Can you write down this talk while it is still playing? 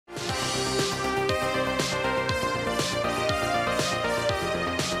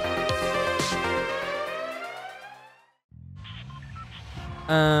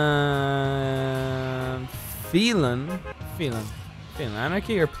Feeling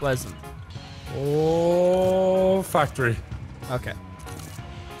anarchy or pleasant? Oh, factory. Okay.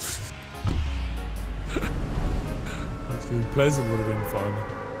 Actually, pleasant would have been fun.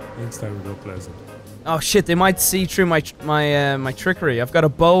 Next time we go pleasant. Oh shit! They might see through my trickery. I've got a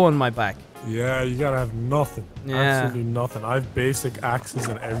bow on my back. Yeah, you gotta have nothing. Yeah. Absolutely nothing. I have basic axes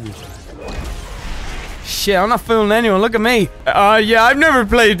and everything. Shit! I'm not fooling anyone. Look at me. Yeah, I've never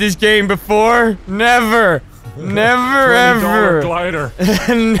played this game before. Never. Never ever. Glider.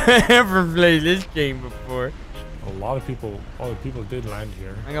 Never played this game before. A lot of people did land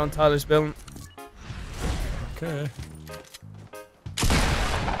here. Hang on, Tyler's building. Okay.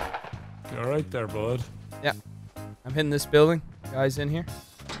 You're right there, bud. Yeah. I'm hitting this building. Guys in here.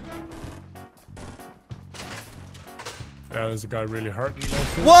 Yeah, there's a guy really hurting.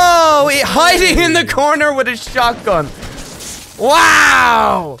 Whoa! He hiding in the corner with a shotgun.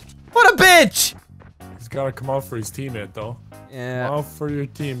 Wow! What a bitch! He's gotta come out for his teammate, though. Yeah. Come out for your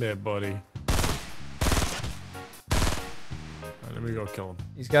teammate, buddy. Right, let me go kill him.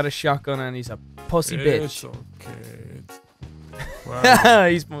 He's got a shotgun and he's a pussy bitch. It's okay. Wow.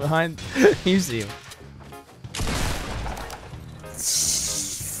 He's behind. You see him.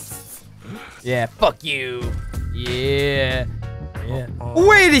 Yeah, fuck you. Yeah. Yeah.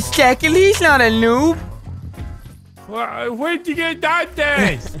 Wait a second, he's not a noob. Where'd you get that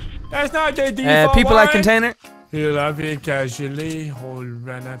thing? That's not the default people at container. He'll have it casually. Hold,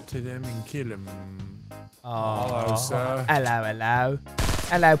 run up to them and kill him. Oh. Hello, sir. Hello, hello.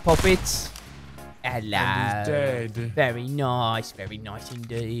 Hello, puppets. Hello. And he's dead. Very nice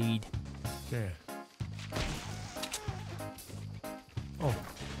indeed. Okay. Oh.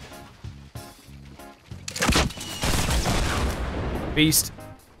 Beast.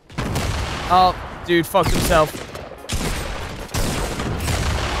 Oh, dude fucked himself.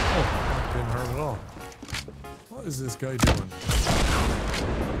 Oh, didn't hurt at all. What is this guy doing?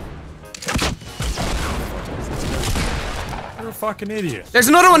 You're a fucking idiot. There's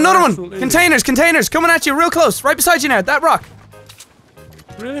another one, Idiot. Containers, coming at you real close, right beside you now, that rock.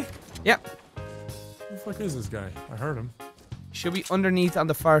 Really? Yep. Who the fuck is this guy? I heard him. Should be underneath on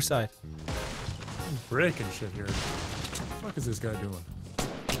the far side. I'm breaking shit here. What the fuck is this guy doing?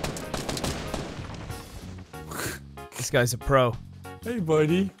 This guy's a pro. Hey,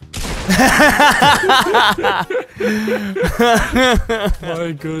 buddy.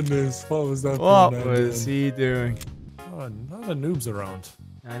 My goodness, what was that? What was he doing? Oh, none of the noobs around.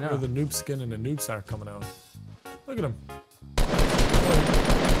 I know. The noob skin and the noob are coming out. Look at him.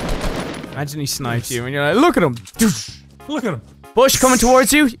 Imagine he sniped you and you're like, look at him. Look at him. Bush coming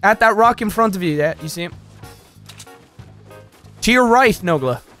towards you at that rock in front of you. Yeah, you see him? To your right,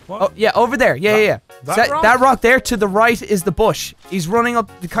 Nogla. What? Oh, yeah, over there. Yeah. That rock there to the right is the bush. He's running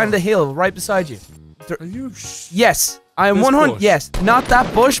up the kind of the hill right beside you. Are you Yes, I am This 100. bush? Yes, not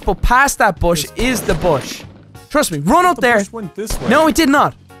that bush, but past that bush is the bush. Trust me, run up the there. bush went this way. No, it did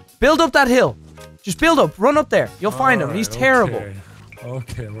not. Build up that hill. Just build up. Run up there. You'll find him. He's Alright, terrible. Okay.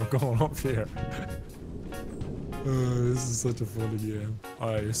 Okay, we're going up here. This is such a funny game.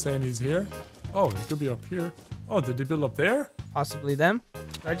 Alright, you're saying he's here? Oh, he could be up here. Oh, did they build up there? Possibly them.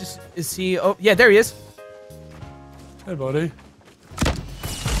 Is he? Oh, yeah, there he is. Hey, buddy.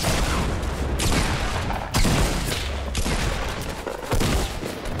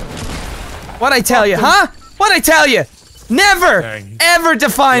 What'd I tell you, huh? What'd I tell you? Never, Dang. ever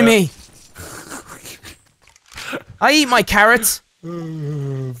defy Yeah. me. I eat my carrots.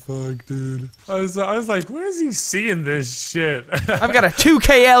 Oh, fuck, dude. I was like, where is he seeing this shit? I've got a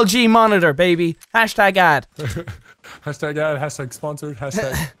 2K LG monitor, baby. Hashtag ad. Hashtag ad, hashtag sponsored,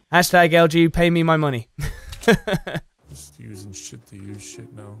 hashtag. Hashtag LG, pay me my money. Just using shit to use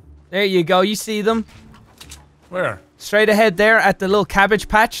shit now. There you go. You see them? Where? Straight ahead there at the little cabbage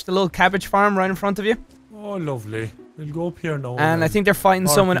patch, the little cabbage farm right in front of you. Oh, lovely. We'll go up here now. And I think they're fighting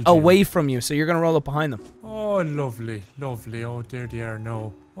someone RPG. away from you, so you're gonna roll up behind them. Oh, lovely, lovely. Oh, there they are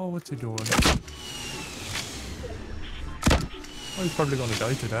now. Oh, what's he doing? Oh, he's probably gonna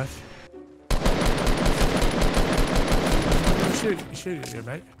die to that. Shoot you,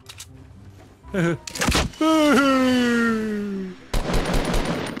 mate.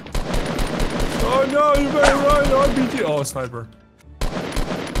 Oh no, you better run, RPG. Oh, sniper.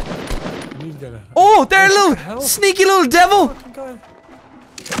 I need to get a... Oh, there, the little hell? sneaky little devil! Fucking guy.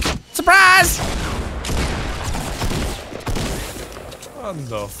 Surprise! What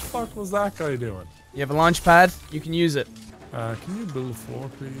the fuck was that guy doing? You have a launch pad. You can use it. Can you build a floor,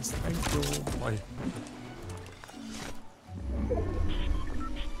 please? Thank you. Why?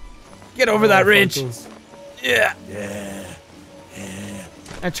 Get over that ridge. Those. Yeah. Yeah.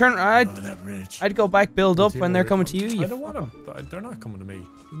 I'd go back, build up when they're coming to you. I don't want to. They're not coming to me.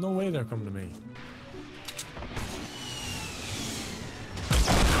 There's no way they're coming to me.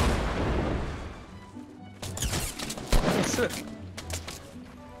 Oh shit.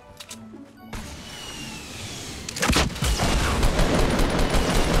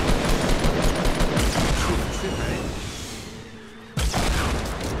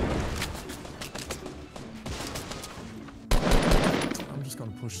 I'm just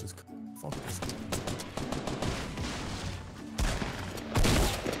gonna push this. Fuck this.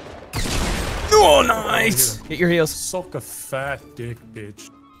 Oh, nice! Get your heels. Suck a fat dick, bitch.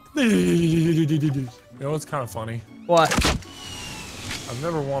 You know what's kind of funny? What? I've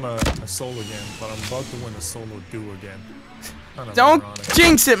never won a solo game, but I'm about to win a solo duo again. Kind of Don't ironic.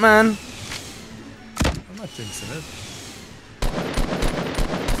 jinx it, man. I'm not jinxing it.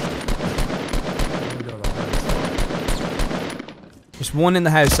 There's one in the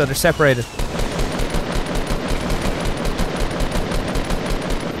house, so they're separated.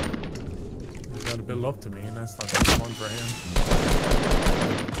 He's got to build up to me, and that's not gonna be fun for him.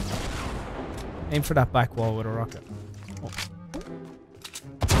 Aim for that back wall with a rocket. Oh.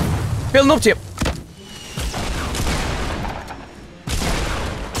 Building up to you.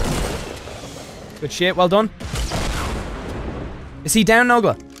 Good shit, well done. Is he down,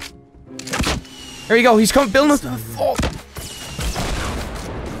 Nogla? There you go, he's coming, building up. Oh.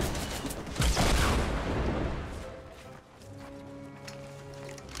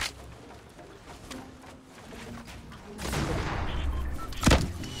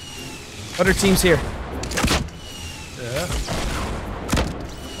 Other teams here. Yeah.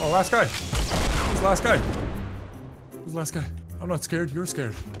 Oh, last guy. Who's the last guy? Who's the last guy? I'm not scared. You're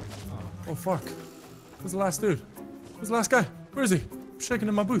scared. Oh, fuck. Who's the last dude? Who's the last guy? Where is he? I'm shaking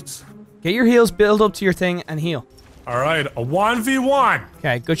in my boots. Get your heels, build up to your thing, and heal. Alright, a 1v1.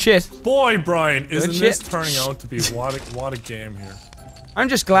 Okay, good shit. Boy, Brian, isn't this shit. turning out to be what a game here. I'm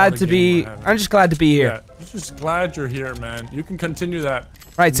just glad to be. I'm just glad to be here. Yeah, I'm just glad you're here, man. You can continue that.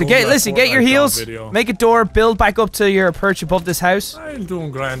 Right, so NOGLA listen, get your Fortnite heels, video. make a door, build back up to your perch above this house. I'm doing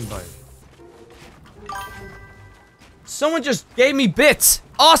grand, bye. Someone just gave me bits.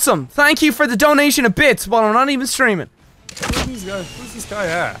 Awesome. Thank you for the donation of bits while I'm not even streaming. Who's this guy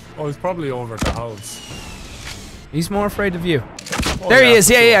at? Oh, he's probably over at the house. He's more afraid of you. Oh, There he is.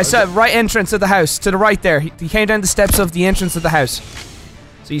 for Yeah, sure. yeah. So right entrance of the house, to the right there. He came down the steps of the entrance of the house.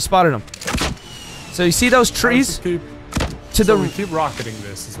 So you spotted him. So you see those trees? We keep rocketing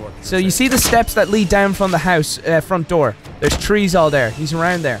this, is what. So you see the steps that lead down from the house front door. There's trees all there. He's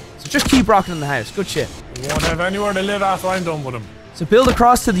around there. So just keep rocketing the house. Good shit. We won't have anywhere to live after I'm done with him. So build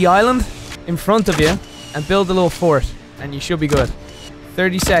across to the island in front of you and build a little fort, and you should be good.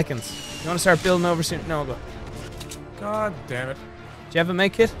 30 seconds. You want to start building over soon? No, go. God damn it. Do you have a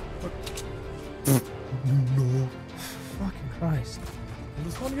make kit? No. Fucking Christ. I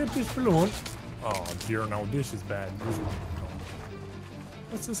just want to get this balloon. Oh dear, no, this is bad.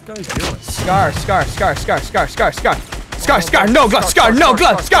 What's this guy doing? Scar, NOGLA,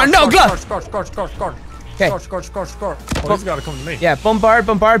 NOGLA. Okay. Oh, he's gotta come to me. Yeah, bombard,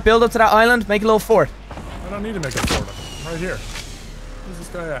 build up to that island, make a little fort. I don't need to make a fort. I'm right here. Where's this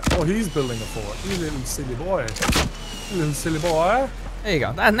guy at? Oh, he's building a fort. You little silly boy. You little silly boy. There you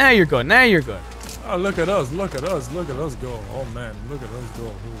go. Now you're good. Now you're good. Oh, look at us go. Oh man, look at us go.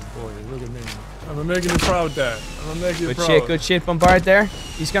 Oh boy, look at me. I'm making you proud, Dad. I'm making you proud. Good shit, bombard there.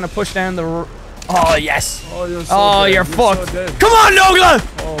 He's gonna push down the oh, yes. Oh, you're so dead. You're fucked. So dead. Come on, NOGLA!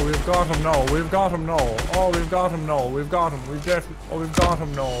 Oh, we've got him, no. We've got him, no. Oh, we've got him, no. We've got him. We've definitely. Oh, we've got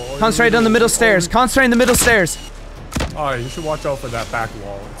him, no. Oh, Concentrate on the middle stairs. Concentrate on the middle stairs. Oh, you should watch out for that back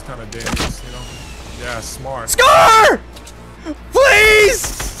wall. It's kind of dangerous, you know? Yeah, smart. Score!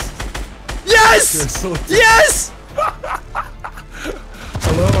 Please! Yes! You're so Yes! I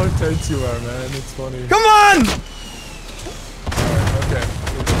love how tense you are, man. It's funny. Come on! Alright, okay.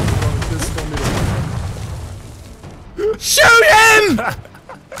 This is gonna be the one. Shoot him!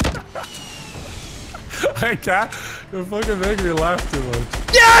 I can't. You're fucking making me laugh too much.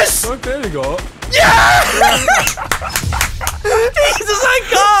 Yes! Look, there you go. Yeah! He's a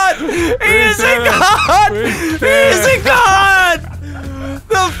god! He is a god! He is a god!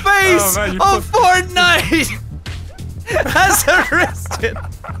 The face of Fortnite has arrested.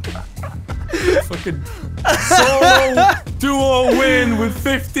 Fucking solo duo win with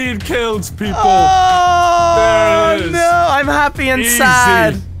 15 kills, people. Oh, there it is. no, I'm happy and Easy.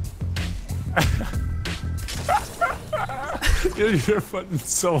 sad. You're putting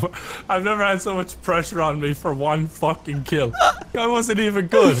so... I've never had so much pressure on me for one fucking kill. I wasn't even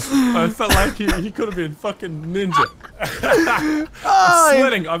good. I felt like he could have been fucking ninja. I'm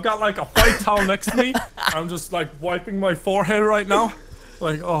sweating. I've got like a white towel next to me. I'm just like wiping my forehead right now.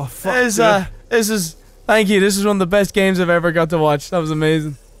 Like, oh, fuck. This is... Thank you. This is one of the best games I've ever got to watch. That was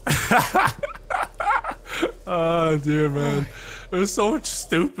amazing. Oh, dear, man. There was so much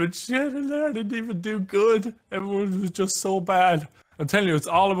stupid shit in there. I didn't even do good. Everyone was just so bad. I'm telling you, it's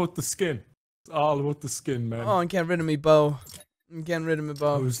all about the skin. It's all about the skin, man. Oh, I'm getting rid of me bow. I'm getting rid of my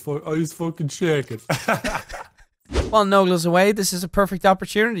bow. I was fucking shaking. While NOGLA's away, this is a perfect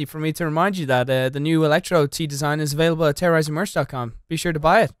opportunity for me to remind you that the new Electro tee design is available at terrorizermerch.com. Be sure to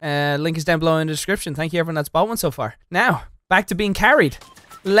buy it. Link is down below in the description. Thank you everyone that's bought one so far. Now, back to being carried.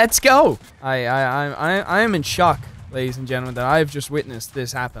 Let's go. I am in shock, ladies and gentlemen, that I've just witnessed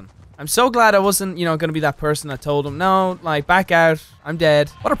this happen. I'm so glad I wasn't, you know, going to be that person that told him, no, like, back out, I'm dead.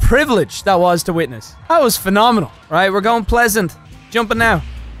 What a privilege that was to witness. That was phenomenal. Right, we're going Pleasant. Jumping now.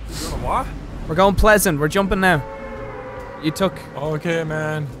 You're going what? We're going Pleasant. We're jumping now. You took... Okay,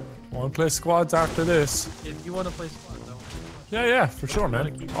 man. Want to play squads after this? If you want to play squad, though. Yeah, for sure,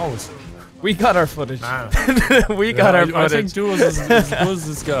 man. Always. We got our footage. Nah. We got our footage. I think duos is as good as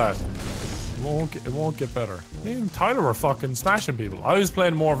this guy. It won't get better. Me and Tyler were fucking smashing people. I was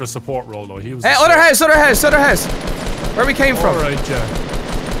playing more of a support role though. He was. Hey, other house. Where we came from? All right, Jack.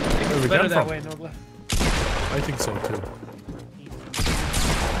 It's better that way, NOGLA. I think so too.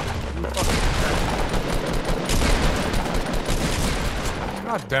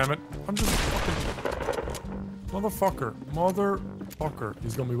 God damn it! I'm just fucking motherfucker.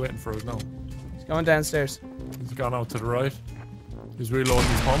 He's gonna be waiting for us now. He's going downstairs. He's gone out to the right. He's reloading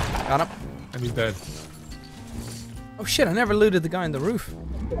his pump. Got him. And he's dead. Oh shit, I never looted the guy on the roof.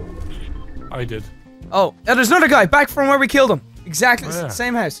 I did. Oh, there's another guy back from where we killed him. Exactly, Oh, yeah.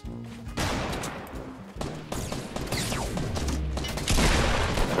 same house.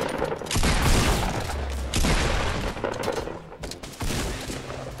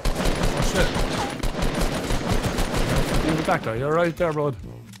 Oh shit. Deal with that guy. You're right there, bud.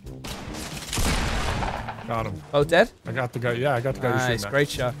 Got him. Oh, dead? I got the guy. Yeah, I got the guy. Nice, great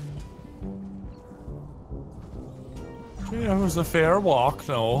shot. Yeah, it was a fair walk,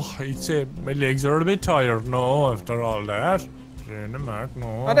 no. I'd say my legs are a bit tired, no, after all that. Jenny Mac,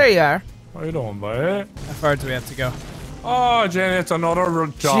 no. Oh, there you are. How you doing, boy? How far do we have to go? Oh, Jenny, it's another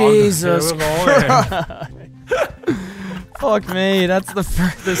jog. Jesus Christ. Fuck me, that's the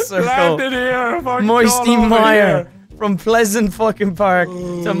furthest circle. Landed here, fucking Moisty over Mire. here. From Pleasant fucking Park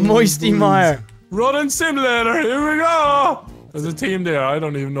to Moisty Mire. Running simulator, here we go! There's a team there. I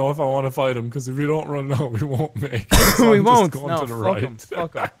don't even know if I want to fight them because if we don't run now, we won't make it. So We I'm won't. just going No, to the fuck right. 'em,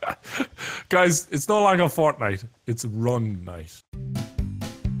 fuck 'em. Guys, it's no longer Fortnite. It's Run Night.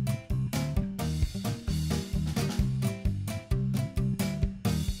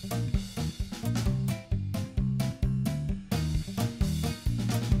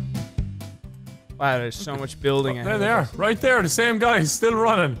 Wow, there's so much building There ahead. they are. Right there. The same guy. Still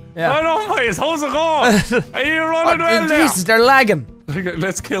running. Yeah. I know, boys. How's it going? Are you running well there? Jesus, they're lagging.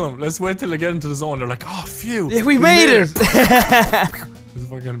 Let's kill him. Let's wait till they get into the zone. They're like, oh, phew. Yeah, we made it.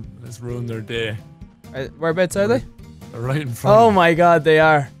 Let's ruin their day. Whereabouts are they? They're right in front. Oh my god, they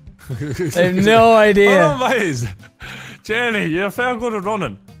are. They have no idea. Oh, boys. Jenny, you're fair good at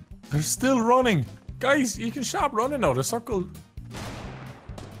running. They're still running. Guys, you can stop running now. The circle.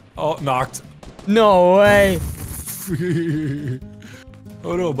 Oh, knocked. No way.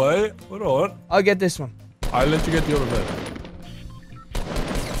 Hold on, boy. Hold on. I'll get this one. I'll let you get the other bit.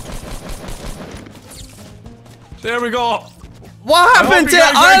 There we go. What happened to?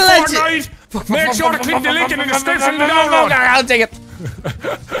 I'll let you. Make sure to click the link in the description No, below. I'll take it.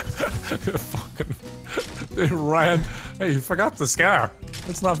 Fucking, they ran. Hey, you forgot the scar.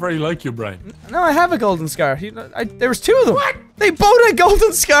 That's not very like you, Brian. No, I have a golden scar. There was two of them. What? They both had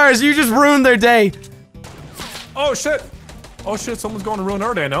golden scars. You just ruined their day. Oh shit! Oh shit! Someone's going to ruin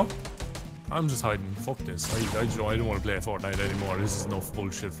our day now. I'm just hiding. Fuck this. I don't want to play Fortnite anymore. This is enough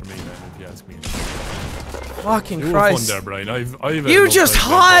bullshit for me, man. If you ask me. Fucking You were Christ. fun there, Brian. I've You just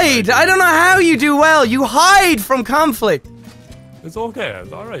hide. I don't know how you do well. You hide from conflict. It's okay.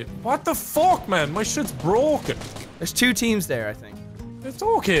 It's all right. What the fuck, man? My shit's broken. There's two teams there, I think. It's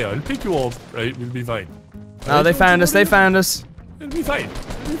okay. I'll pick you up. Right? We'll be fine. No, they found us. They found us. It'll be fine.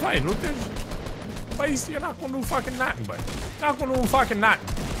 It'll be fine. Look, boys, you're not gonna do fucking nothing, boy. You're not gonna do fucking nothing.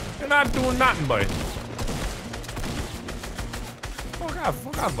 You're not doing nothing, boy. Fuck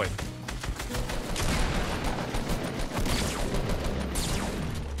off, boy.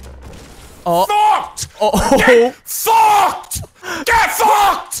 Oh. Fucked! Oh. Get fucked! Get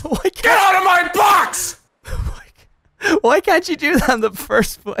fucked! Get out of my box! Why can't you do that in the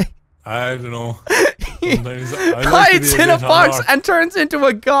first place? I don't know. Sometimes I Hides in a box and turns into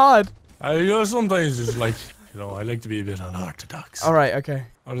a god. Sometimes it's like, I like to be a bit unorthodox. Alright, okay.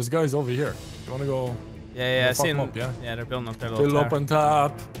 Oh, there's guys over here. You wanna go? Yeah, I see them. Up, yeah? Yeah, they're building up their little Fill tower. up on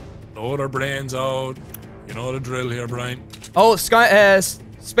top. Blow their brains out. You know the drill here, Brian. Oh,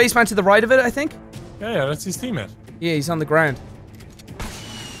 Spaceman to the right of it, I think? Yeah, that's his teammate. Yeah, he's on the ground.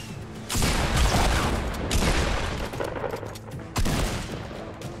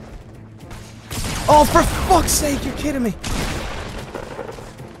 Oh, for fuck's sake, you're kidding me.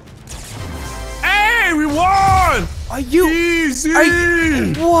 Hey, we won! Are you... Easy!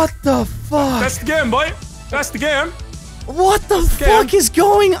 What the fuck? That's the game, boy. That's the game. What the fuck is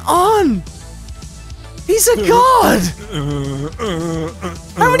going on? He's a god!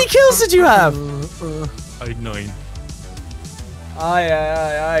 How many kills did you have? I had 9.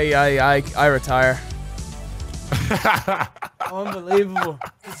 I retire. Unbelievable.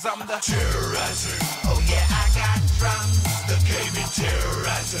 Cause I'm the terrorizer. Oh yeah, I got drums. The gaming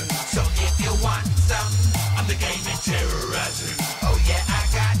terrorizer. So if you want some, I'm the gaming terrorizer. Oh yeah, I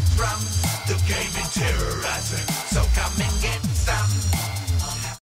got drums. The gaming terrorizer.